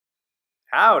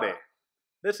Howdy!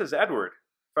 This is Edward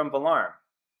from Valarm.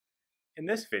 In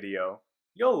this video,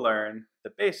 you'll learn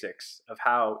the basics of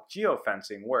how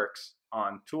geofencing works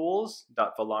on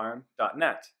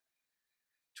tools.valarm.net.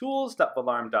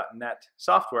 Tools.valarm.net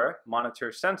software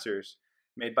monitors sensors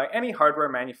made by any hardware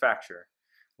manufacturer,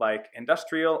 like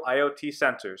industrial IoT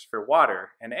sensors for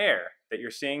water and air that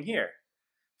you're seeing here.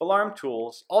 Valarm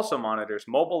Tools also monitors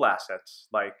mobile assets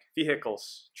like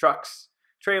vehicles, trucks,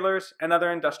 trailers, and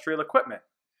other industrial equipment.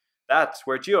 That's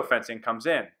where geofencing comes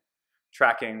in,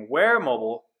 tracking where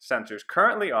mobile sensors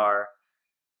currently are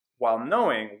while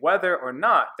knowing whether or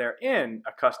not they're in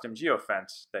a custom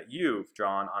geofence that you've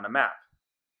drawn on a map.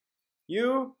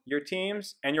 You, your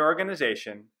teams, and your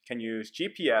organization can use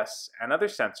GPS and other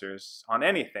sensors on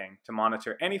anything to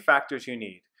monitor any factors you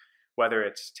need, whether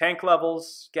it's tank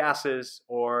levels, gases,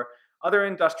 or other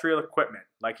industrial equipment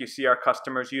like you see our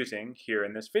customers using here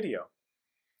in this video.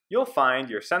 You'll find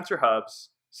your sensor hubs,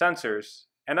 sensors,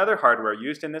 and other hardware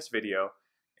used in this video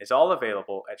is all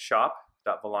available at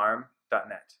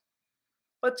shop.valarm.net.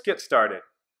 Let's get started.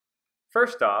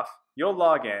 First off, you'll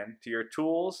log in to your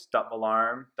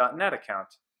tools.valarm.net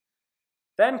account.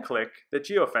 Then click the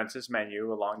Geofences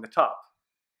menu along the top.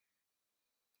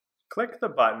 Click the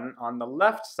button on the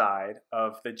left side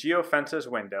of the Geofences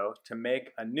window to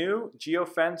make a new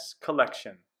geofence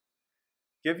collection.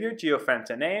 Give your geofence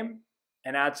a name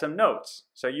and add some notes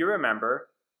so you remember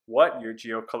what your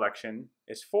geo collection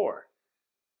is for.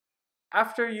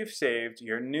 After you've saved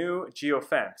your new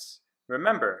geofence,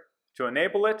 remember to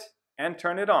enable it and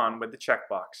turn it on with the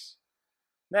checkbox.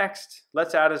 Next,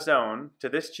 let's add a zone to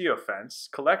this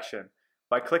geofence collection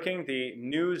by clicking the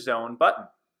New Zone button.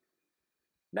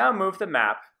 Now move the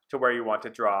map to where you want to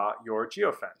draw your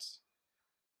geofence.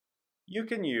 You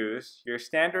can use your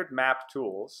standard map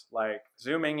tools like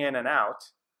zooming in and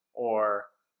out, or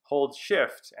hold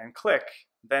Shift and click,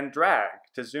 then drag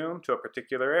to zoom to a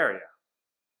particular area.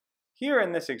 Here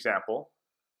in this example,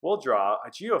 we'll draw a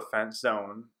geofence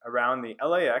zone around the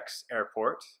LAX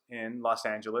airport in Los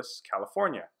Angeles,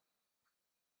 California.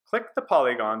 Click the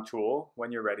polygon tool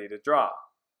when you're ready to draw.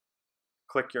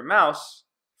 Click your mouse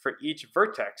for each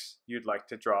vertex you'd like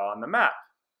to draw on the map.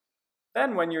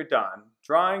 Then when you're done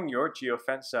drawing your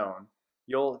geofence zone,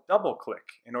 you'll double-click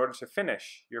in order to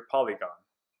finish your polygon.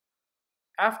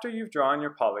 After you've drawn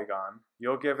your polygon,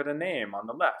 you'll give it a name on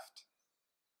the left.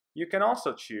 You can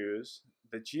also choose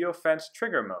the geofence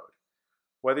trigger mode,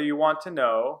 whether you want to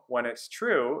know when it's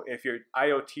true if your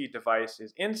IoT device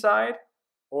is inside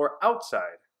or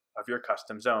outside of your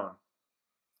custom zone.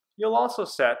 You'll also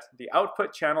set the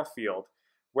output channel field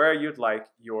where you'd like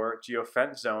your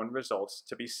geofence zone results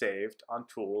to be saved on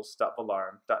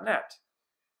tools.valarm.net.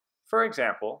 For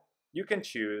example, you can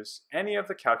choose any of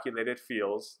the calculated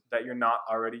fields that you're not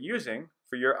already using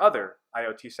for your other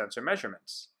IoT sensor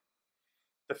measurements.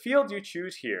 The field you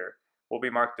choose here will be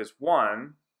marked as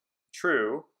 1,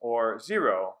 true, or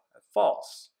 0,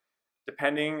 false,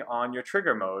 depending on your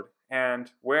trigger mode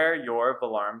and where your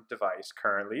Valarm device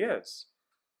currently is.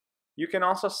 You can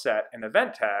also set an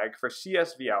event tag for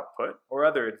CSV output or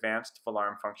other advanced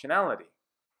Valarm functionality.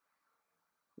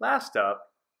 Last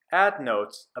up, add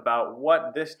notes about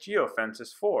what this geofence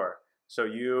is for so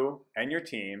you and your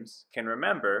teams can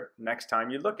remember next time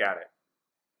you look at it.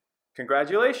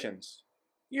 Congratulations!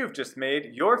 You've just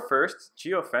made your first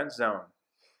geofence zone.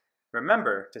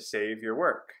 Remember to save your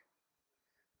work.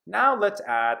 Now let's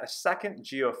add a second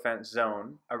geofence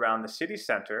zone around the city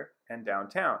center and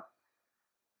downtown.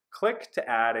 Click to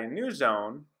add a new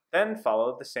zone, then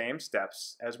follow the same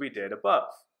steps as we did above.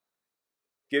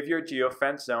 Give your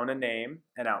geofence zone a name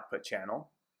and output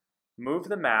channel. Move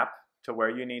the map to where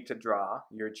you need to draw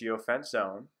your geofence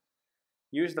zone.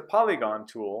 Use the polygon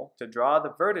tool to draw the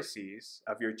vertices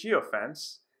of your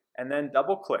geofence, and then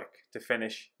double-click to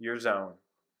finish your zone.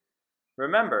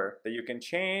 Remember that you can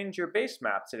change your base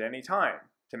maps at any time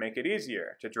to make it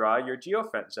easier to draw your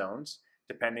geofence zones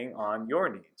depending on your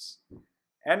needs.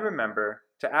 And remember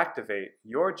to activate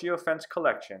your geofence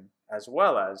collection as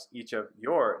well as each of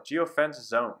your geofence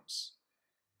zones.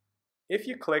 If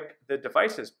you click the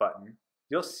Devices button,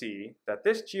 you'll see that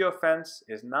this geofence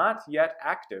is not yet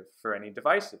active for any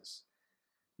devices.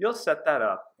 You'll set that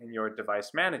up in your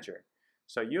device manager,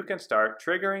 so you can start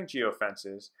triggering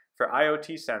geofences for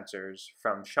IoT sensors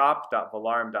from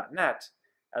shop.valarm.net,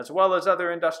 as well as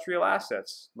other industrial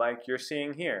assets like you're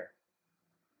seeing here.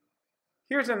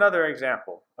 Here's another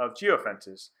example of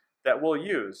geofences that we'll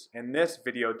use in this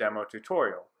video demo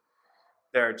tutorial.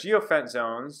 There are geofence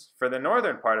zones for the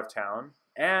northern part of town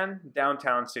and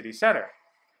downtown city center.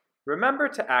 Remember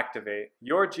to activate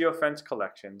your geofence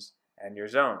collections and your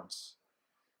zones.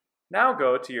 Now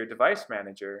go to your device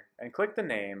manager and click the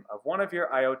name of one of your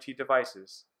IoT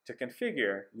devices to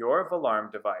configure your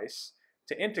Valarm device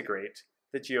to integrate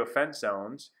the geofence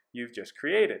zones you've just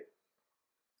created.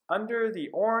 Under the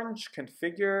orange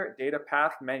Configure Data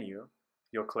Path menu,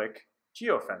 you'll click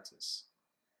Geofences.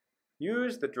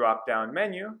 Use the drop-down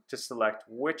menu to select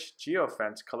which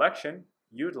geofence collection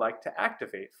you'd like to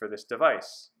activate for this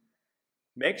device.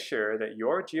 Make sure that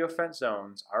your geofence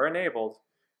zones are enabled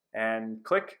and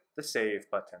click the Save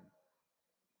button.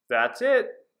 That's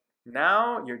it!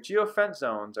 Now your geofence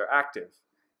zones are active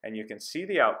and you can see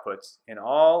the outputs in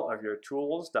all of your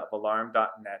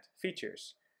tools.valarm.net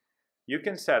features. You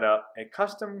can set up a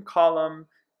custom column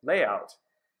layout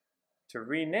to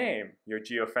rename your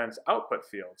geofence output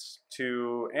fields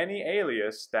to any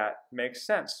alias that makes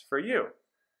sense for you.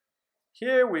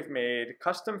 Here we've made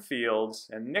custom fields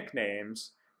and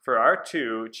nicknames for our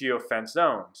two geofence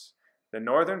zones, the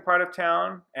northern part of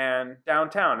town and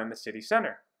downtown in the city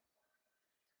center.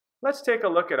 Let's take a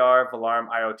look at our Valarm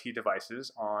IoT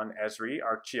devices on Esri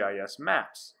ArcGIS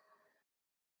maps.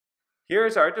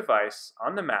 Here's our device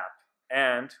on the map,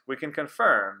 and we can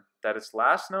confirm that its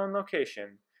last known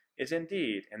location is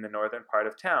indeed in the northern part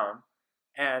of town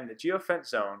and the geofence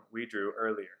zone we drew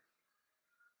earlier.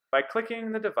 By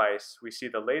clicking the device, we see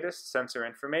the latest sensor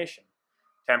information,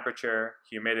 temperature,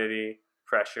 humidity,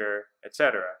 pressure,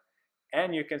 etc.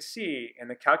 And you can see in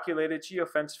the calculated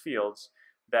geofence fields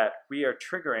that we are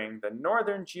triggering the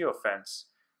northern geofence,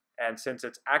 and since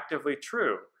it's actively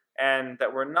true, and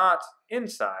that we're not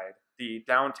inside the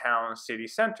downtown city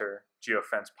center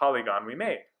geofence polygon we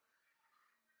made.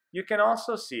 You can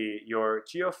also see your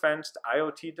geofenced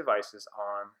IoT devices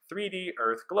on 3D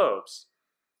Earth globes.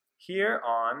 Here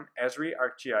on Esri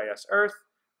ArcGIS Earth,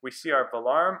 we see our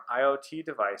Valarm IoT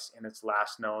device in its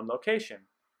last known location.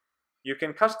 You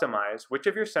can customize which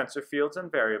of your sensor fields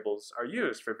and variables are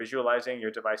used for visualizing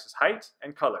your device's height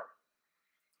and color.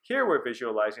 Here we're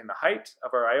visualizing the height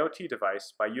of our IoT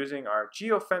device by using our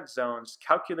geofence zones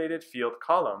calculated field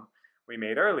column we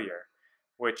made earlier,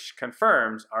 which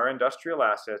confirms our industrial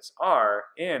assets are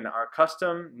in our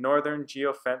custom northern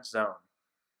geofence zone.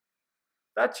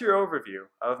 That's your overview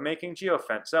of making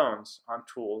geofence zones on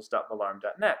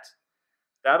tools.valarm.net.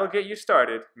 That'll get you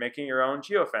started making your own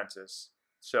geofences.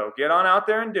 So get on out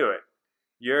there and do it.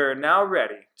 You're now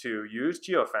ready to use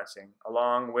geofencing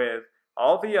along with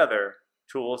all the other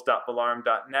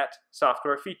tools.valarm.net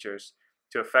software features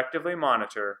to effectively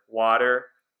monitor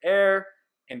water, air,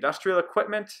 industrial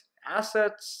equipment,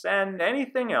 assets, and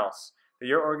anything else that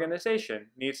your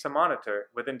organization needs to monitor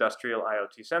with industrial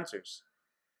IoT sensors.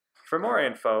 For more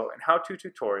info and how-to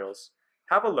tutorials,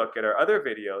 have a look at our other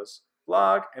videos,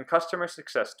 blog, and customer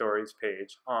success stories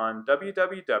page on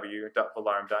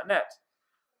www.valarm.net.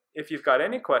 If you've got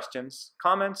any questions,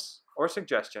 comments, or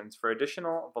suggestions for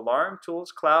additional Valarm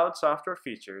Tools Cloud software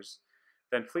features,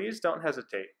 then please don't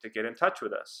hesitate to get in touch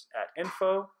with us at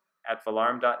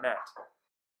info@valarm.net.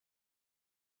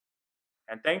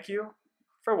 And thank you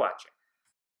for watching.